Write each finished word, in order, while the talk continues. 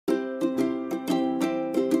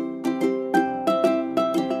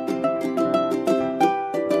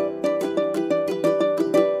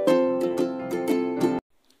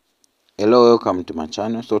Hello, welcome to my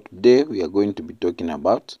channel. So today we are going to be talking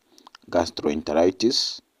about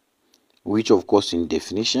gastroenteritis, which of course in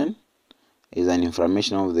definition is an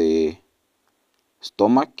inflammation of the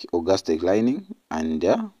stomach or gastric lining and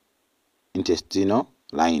the intestinal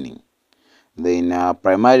lining. Then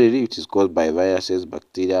primarily it is caused by viruses,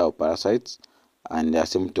 bacteria or parasites, and their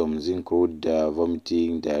symptoms include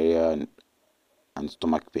vomiting, diarrhea and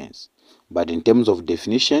stomach pains. But in terms of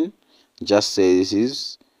definition, just say this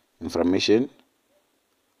is inflammation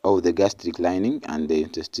of the gastric lining and the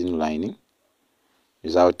intestinal lining,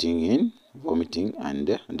 resulting in vomiting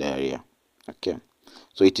and diarrhea. Okay,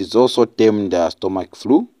 so it is also termed stomach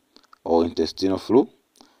flu or intestinal flu.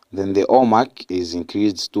 Then the hallmark is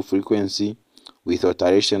increased stool frequency with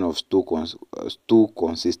alteration of stool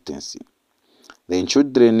consistency. Then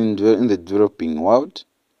children in the developing world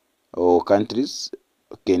or countries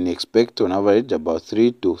can expect on average about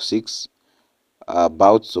 3 to 6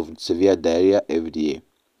 bouts of severe diarrhea every year.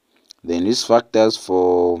 Then risk factors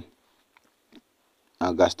for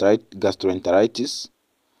gastroenteritis.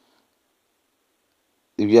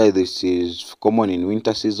 This is common in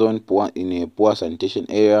winter season, in a poor sanitation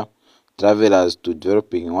area, travelers to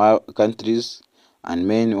developing countries, and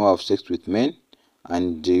men who have sex with men,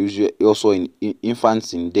 and usually also in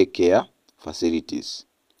infants in daycare facilities.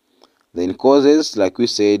 Then causes, like we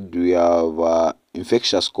said, we have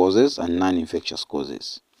infectious causes and non-infectious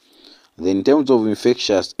causes. Then in terms of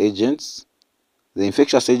infectious agents, the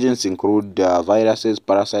infectious agents include viruses,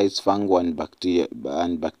 parasites, fungal and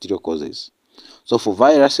bacterial causes. So for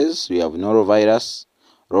viruses, we have norovirus,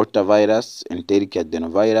 rotavirus, enteric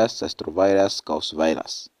adenovirus, astrovirus,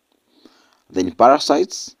 calcivirus. Then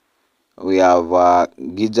parasites, we have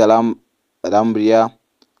giardia, lamblia,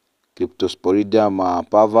 cryptosporidium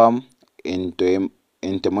parvum,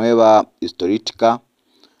 Entomoeba histolytica.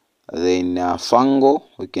 Then fungal,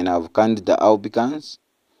 we can have Candida albicans,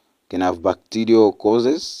 can have bacterial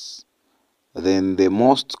causes. Then the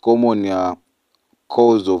most common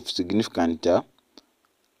cause of significant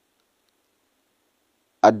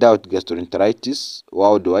adult gastroenteritis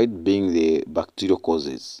worldwide being the bacterial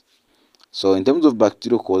causes. So in terms of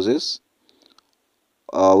bacterial causes,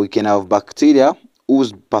 we can have bacteria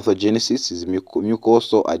whose pathogenesis is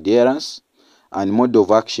mucosal adherence, and mode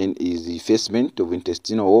of action is effacement of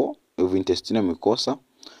intestinal mucosa.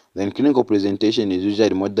 Then clinical presentation is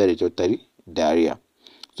usually moderate watery diarrhea.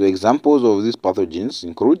 So examples of these pathogens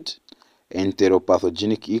include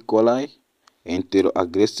enteropathogenic E. coli,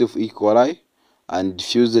 enteroaggressive E. coli, and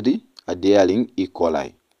diffusely adhering E.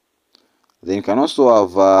 coli. Then you can also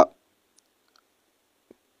have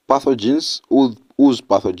pathogens whose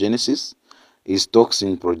pathogenesis is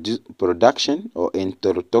toxin production or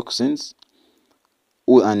enterotoxins,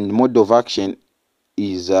 and mode of action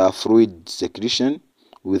is fluid secretion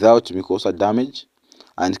without mucosal damage,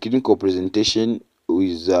 and clinical presentation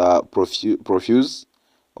is profuse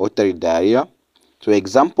watery diarrhea. So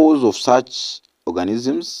examples of such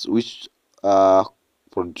organisms which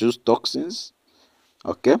produce toxins,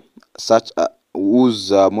 okay, such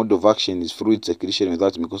whose mode of action is fluid secretion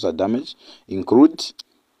without mucosal damage include,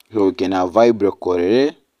 so we can have Vibrio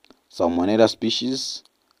cholerae, Salmonella species,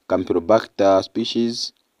 Campylobacter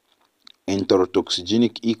species,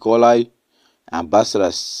 enterotoxigenic E. coli, and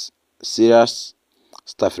Bacillus cereus,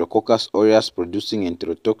 Staphylococcus aureus producing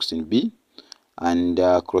enterotoxin B, and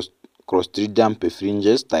Clostridium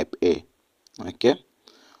perfringens type A. Okay,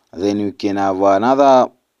 then we can have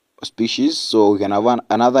another species. So we can have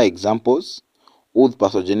another examples whose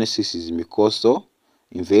pathogenesis is mucosal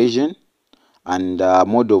invasion, and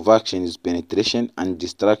mode of action is penetration and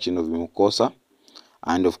destruction of mucosa,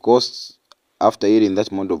 and of course after eating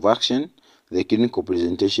that mode of action, the clinical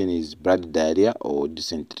presentation is blood diarrhea or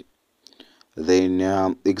dysentery. Then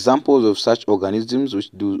examples of such organisms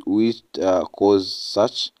which cause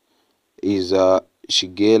such is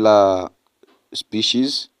Shigella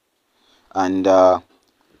species and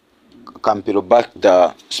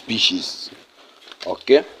Campylobacter species.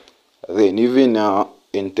 Okay, then even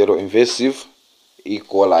enteroinvasive E.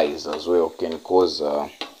 coli as well can cause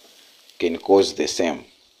the same.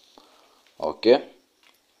 Okay,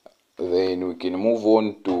 then we can move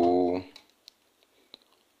on to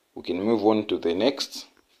the next.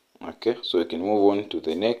 Okay, so we can move on to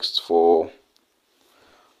the next for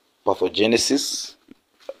pathogenesis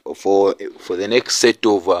for the next set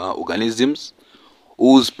of organisms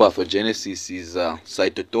whose pathogenesis is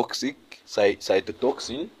cytotoxin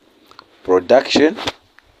production,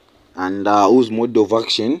 and whose mode of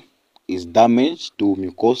action is damage to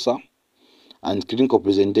mucosa, and clinical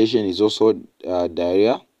presentation is also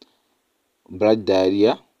diarrhea, blood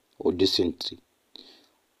diarrhea or dysentery.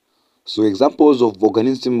 So examples of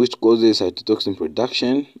organisms which causes cytotoxin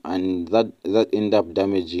production and that end up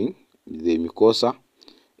damaging the mucosa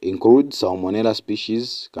include salmonella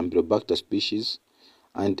species, campylobacter species,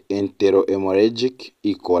 and enterohemorrhagic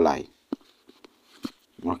E. coli.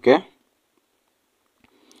 Okay.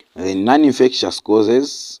 The non-infectious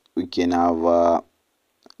causes, we can have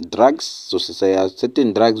drugs. So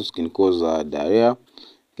certain drugs which can cause diarrhea.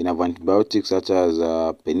 You can have antibiotics such as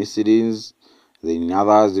penicillins. Then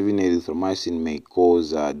others, even erythromycin, may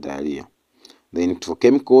cause diarrhea. Then for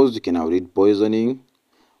chemicals, you can have lead poisoning.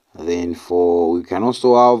 Then we can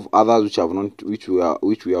also have others which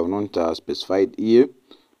we have not specified here.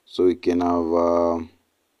 So we can have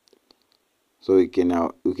we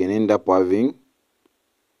can end up having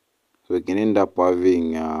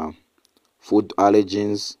food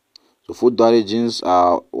allergens. So food allergens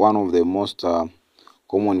are one of the most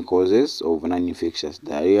common causes of non-infectious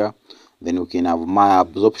diarrhea. Then we can have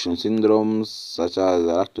malabsorption syndromes such as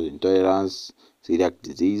lactose intolerance, celiac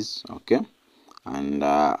disease, okay, and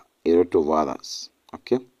a lot of others,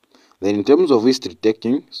 okay. Then in terms of history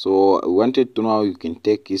taking, so we wanted to know how you can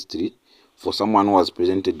take history for someone who was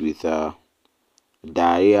presented with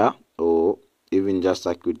diarrhea or even just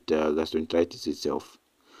acute gastroenteritis itself,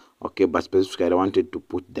 okay. But specifically I wanted to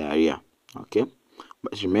put diarrhea, okay.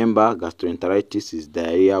 But remember, gastroenteritis is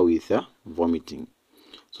diarrhea with vomiting.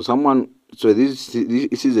 So this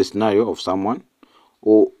is a scenario of someone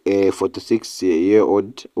or a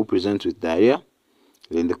 46-year-old who presents with diarrhea.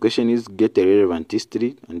 Then the question is, get a relevant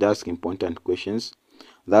history and ask important questions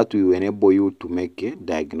that will enable you to make a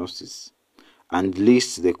diagnosis. And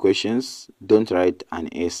list the questions, don't write an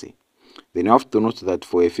essay. Then you have to note that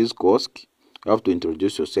for a physical ask, you have to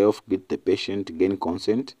introduce yourself, get the patient, gain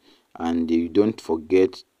consent, and you don't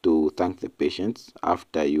forget to thank the patient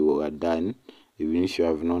after you are done, even if you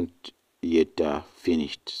have not yet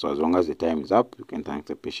finished. So as long as the time is up, you can thank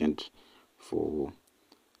the patient for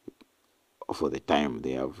the time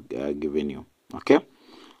they have given you, okay.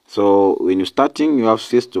 So when you're starting, you have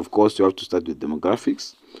first, of course, you have to start with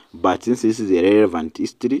demographics. But since this is a relevant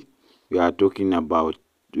history, we are talking about,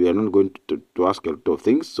 we are not going to ask a lot of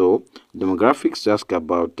things. So demographics ask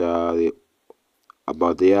about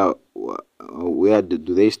their where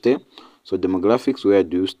do they stay. So demographics, where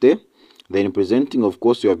do you stay? Then presenting, of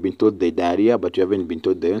course, you have been told the diarrhea, but you haven't been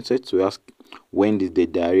told the onset. So we ask, when did the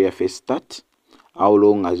diarrhea first start? How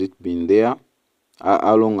long has it been there?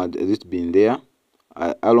 How long has it been there?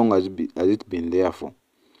 How long has it been there for?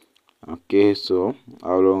 Okay, so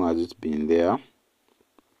how long has it been there?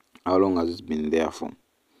 How long has it been there for?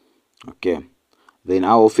 Okay. Then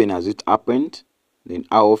how often has it happened? Then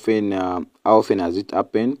how often has it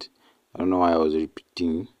happened? I don't know why I was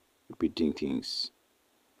repeating things.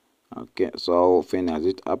 Okay, so how often has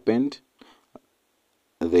it happened?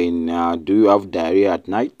 Then do you have diarrhea at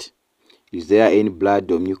night? Is there any blood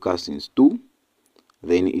or mucus in stool?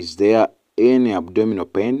 Then is there any abdominal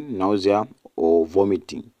pain, nausea, or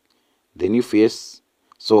vomiting? Then if yes,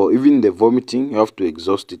 so even the vomiting, you have to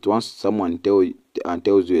exhaust it. Once someone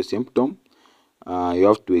tells you a symptom, you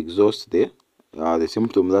have to exhaust the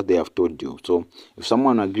symptom that they have told you. So if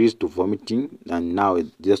someone agrees to vomiting, and now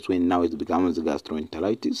it becomes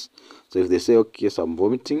gastroenteritis. So if they say, okay, yes, I'm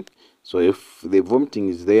vomiting. So if the vomiting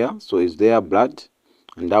is there, so is there blood?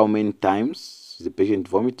 And how many times is the patient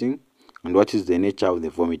vomiting? And what is the nature of the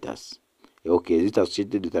vomiters? Okay, is it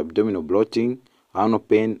associated with abdominal bloating, anal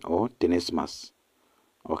pain, or tenesmus?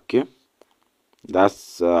 Okay,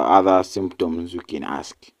 that's other symptoms you can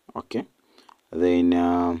ask. Okay,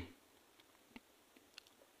 then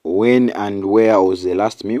when and where was the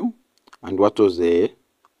last meal, and what was the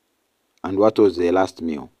last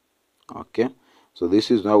meal? Okay, so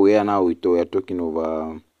this is now we are talking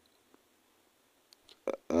over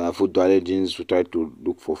food allergens. We try to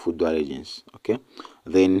look for food allergens. Okay,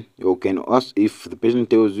 then you can ask, if the patient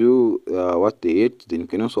tells you what they ate, then you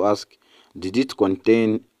can also ask, did it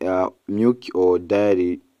contain milk or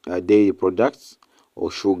dairy products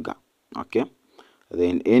or sugar? Okay,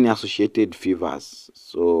 then any associated fevers.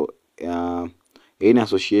 So any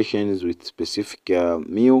associations with specific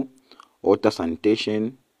meal, water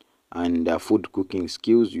sanitation, and food cooking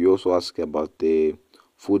skills. You also ask about the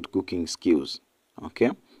food cooking skills.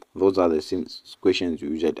 Okay, those are the questions you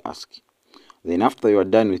usually ask. Then after you are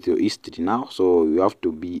done with your history now, so you have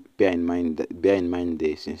to bear in mind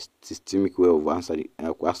the systemic way of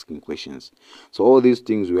asking questions. So all these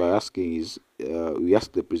things we are asking is, we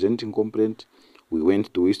ask the presenting complaint, we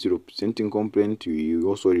went to history of presenting complaint, we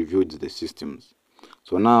also reviewed the systems.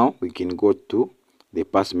 So now we can go to the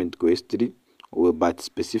past medical history, but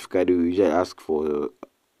specifically we usually ask for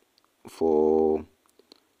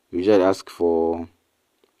usually ask for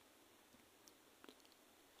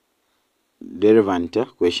relevant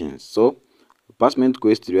questions. So passment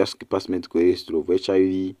question, you ask passment question of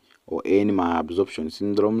HIV or any malabsorption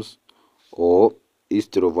syndromes or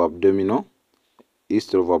history of abdominal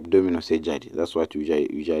surgery. That's what you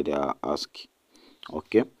usually ask.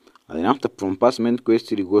 Okay, and then after from passment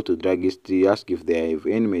question, you go to drug history. Ask if they have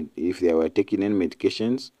if they were taking any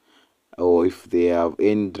medications or if they have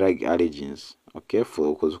any drug allergens. Okay,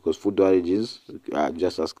 because food allergies,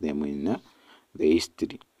 just ask them in the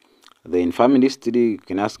history. Then family history, you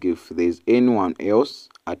can ask if there's anyone else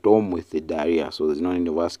at home with the diarrhea. So there's no need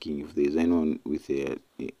of asking if there's anyone with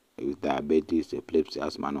diabetes, epilepsy,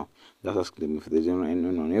 asthma. No, just ask them if there's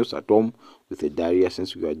anyone else at home with the diarrhea,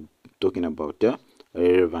 since we are talking about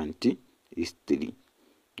relevant history.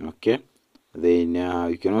 Okay, then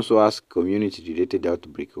you can also ask community-related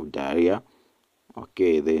outbreak of diarrhea.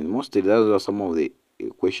 Okay, then mostly those are some of the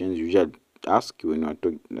questions you usually ask when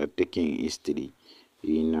you are taking history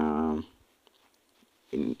in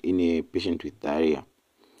a patient with diarrhea.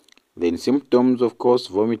 Then symptoms, of course,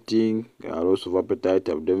 vomiting, loss of appetite,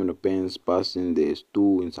 abdominal pains, passing the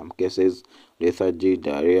stool in some cases, lethargy,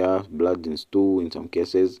 diarrhea, blood in stool in some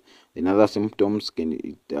cases. Then other symptoms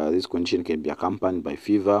this condition can be accompanied by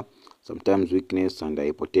fever, sometimes weakness and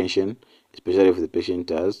hypotension, especially if the patient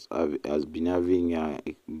has been having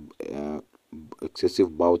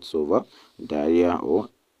excessive bouts of diarrhea or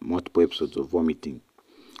multiple episodes of vomiting.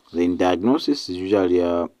 Then diagnosis is usually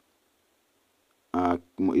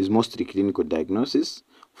is mostly clinical diagnosis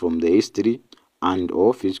from the history and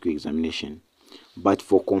or physical examination. But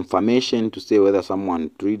for confirmation to say whether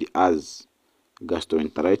someone treated as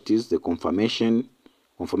gastroenteritis, the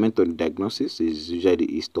confirmatory diagnosis is usually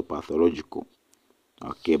histopathological.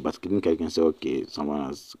 Okay, but clinically you can say, okay, someone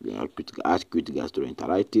has acute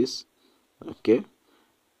gastroenteritis. Okay,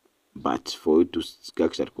 but for you to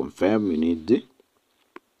actually confirm, you need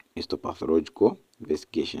histopathological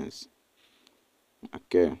investigations.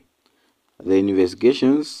 Okay, the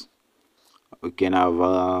investigations, we can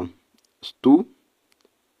have stool,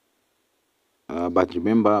 but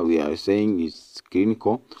remember we are saying it's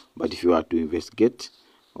clinical. But if you are to investigate,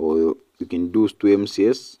 or you can do stool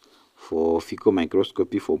MCS for fecal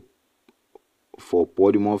microscopy for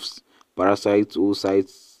polymorphs, parasites,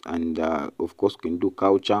 oocytes, and of course you can do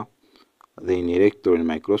culture. Then electron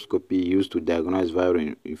microscopy used to diagnose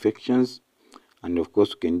viral infections. And of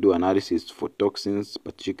course, we can do analysis for toxins,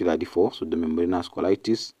 particularly for pseudomembranous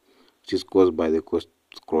colitis, which is caused by the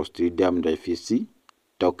Clostridium difficile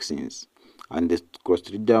toxins. And the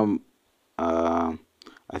Clostridium, I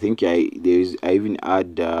think I even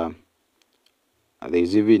add there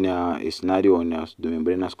is even a scenario on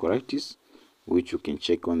pseudomembranous colitis, which you can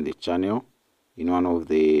check on the channel in one of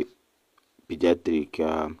the pediatric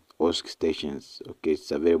OSC stations. Okay, it's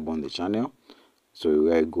available on the channel. So we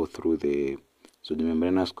will go through the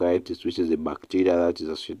pseudomembranous colitis, which is a bacteria that is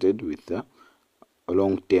associated with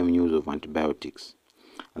long-term use of antibiotics.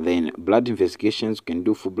 And then blood investigations can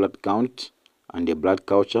do full blood count and a blood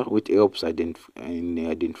culture, which helps in the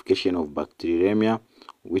identification of bacteremia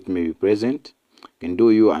which may be present. Can do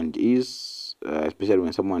U and E's, especially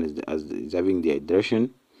when someone is having dehydration.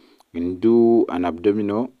 Can do an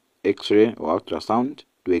abdominal X-ray or ultrasound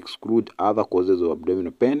to exclude other causes of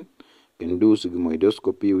abdominal pain. Can do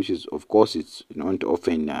sigmoidoscopy, which is, of course, it's not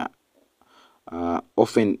often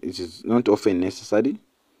it is not often necessary.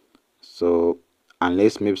 So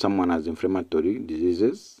unless maybe someone has inflammatory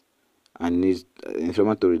diseases and needs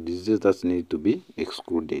inflammatory diseases that need to be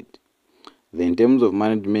excluded. Then in terms of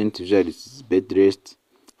management, usually it's bed rest,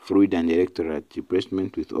 fluid and electrolyte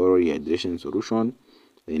replacement with oral rehydration solution.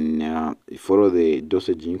 Then follow the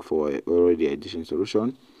dosaging for oral rehydration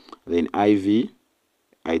solution. Then IV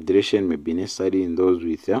hydration may be necessary in those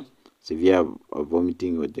with severe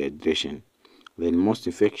vomiting or dehydration. Then most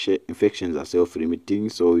infections are self-limiting,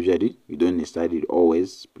 so usually you don't necessarily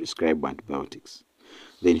always prescribe antibiotics.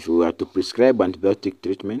 Then if you were to prescribe antibiotic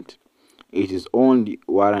treatment, it is only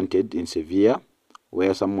warranted in severe,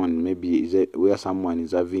 where someone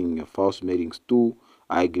is having a foul-smelling stool,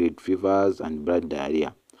 high-grade fevers, and blood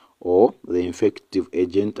diarrhea, or the infective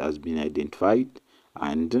agent has been identified,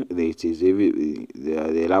 and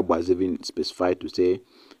the lab was even specified to say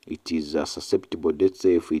it is susceptible. Let's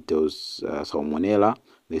say if it was salmonella,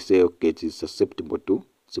 they say okay, it is susceptible to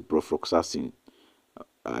ciprofloxacin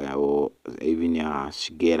or even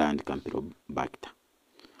Shigella and Campylobacter.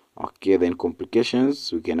 Okay, then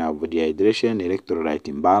complications, we can have dehydration, electrolyte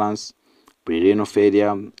imbalance, pre-renal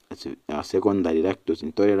failure, secondary lactose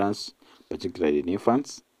intolerance, particularly in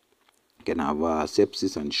infants. You can have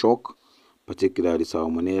sepsis and shock, particularly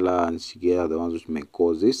salmonella and giardia are the ones which may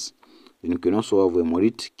cause this. Then you can also have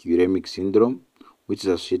hemolytic uremic syndrome, which is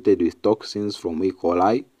associated with toxins from E.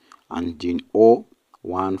 coli and gene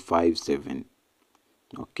O157.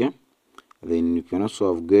 Okay. Then you can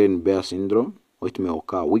also have Guerin-Bear syndrome, which may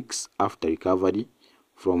occur weeks after recovery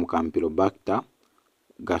from Campylobacter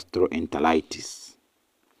gastroenteritis.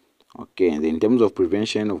 Okay, and then in terms of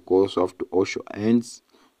prevention, of course, you have to wash your hands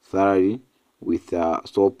thoroughly with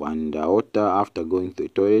soap and water after going to the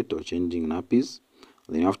toilet or changing nappies.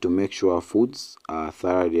 Then you have to make sure foods are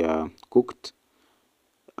thoroughly cooked,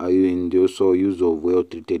 and also use of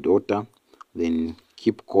well-treated water. Then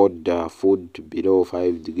keep cold food below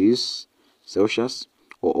 5 degrees Celsius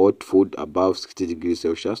or hot food above 60 degrees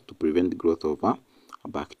Celsius to prevent the growth of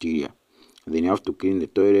bacteria. And then you have to clean the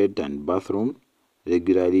toilet and bathroom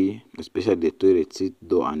regularly, especially the toilet seat,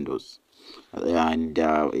 door handles. And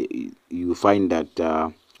you find that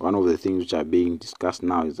one of the things which are being discussed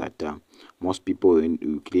now is that most people will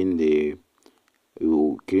clean the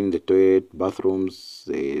toilet, bathrooms,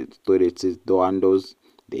 the toilet seats, door handles.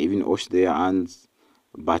 They even wash their hands,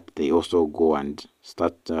 but they also go and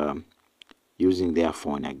start using their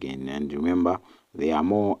phone again. And remember, there are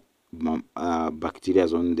more bacteria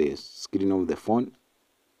on the screen of the phone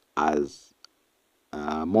as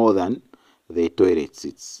more than the toilet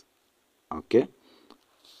seats. Okay,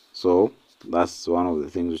 so that's one of the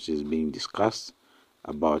things which is being discussed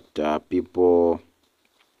about people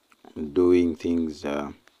doing things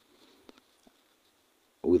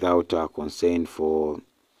without consent for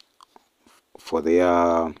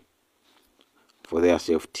their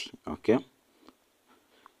safety. Okay,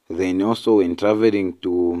 then also when traveling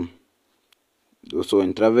to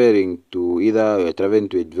either you're traveling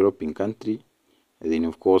to a developing country, then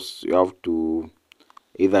of course you have to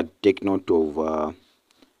either take note of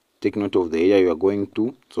the area you are going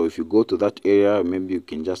to. So if you go to that area, maybe you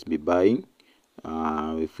can just be buying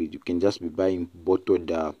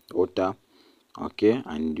bottled water. Okay,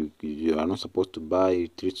 and you are not supposed to buy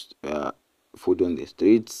food on the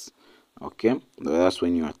streets. Okay, that's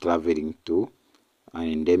when you are traveling to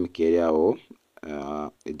an endemic area or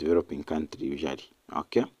a developing country usually.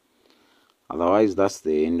 Okay, otherwise that's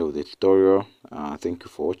the end of the tutorial. Thank you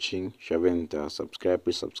for watching. If you haven't subscribed,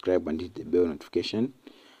 please subscribe and hit the bell notification.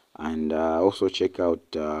 And also check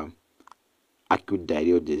out acute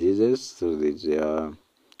diarrheal diseases. So there's a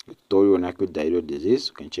tutorial on acute diarrheal disease.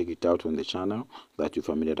 You can check it out on the channel so that you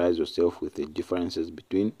familiarize yourself with the differences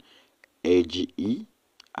between AGE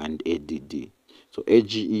and ADD. So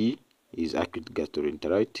AGE is acute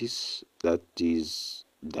gastroenteritis, that is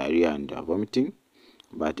diarrhea and vomiting,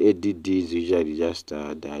 but ADD is usually just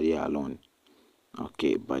diarrhea alone.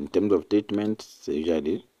 Okay, but in terms of treatment,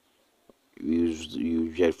 usually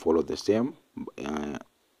you follow the same.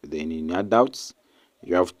 Then in adults,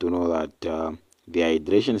 you have to know that the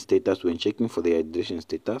hydration status, when checking for the hydration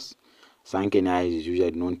status, sunken eyes is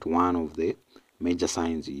usually not one of the major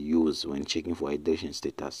signs you use when checking for hydration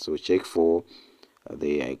status. So check for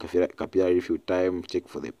the capillary refill time, check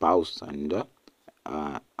for the pulse and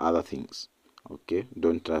other things. Okay,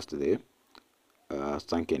 don't trust the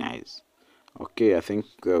sunken eyes. Okay, I think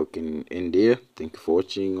we can end here. Thank you for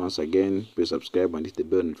watching. Once again, please subscribe and hit the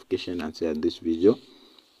bell notification and share this video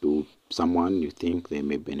to someone you think they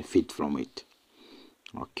may benefit from it.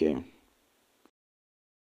 Okay.